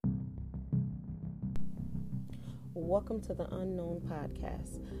Welcome to the Unknown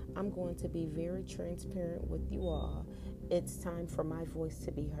Podcast. I'm going to be very transparent with you all. It's time for my voice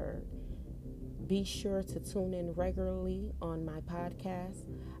to be heard. Be sure to tune in regularly on my podcast.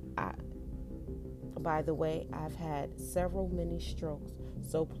 By the way, I've had several mini strokes,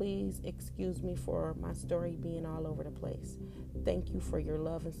 so please excuse me for my story being all over the place. Thank you for your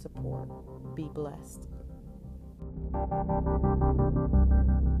love and support. Be blessed.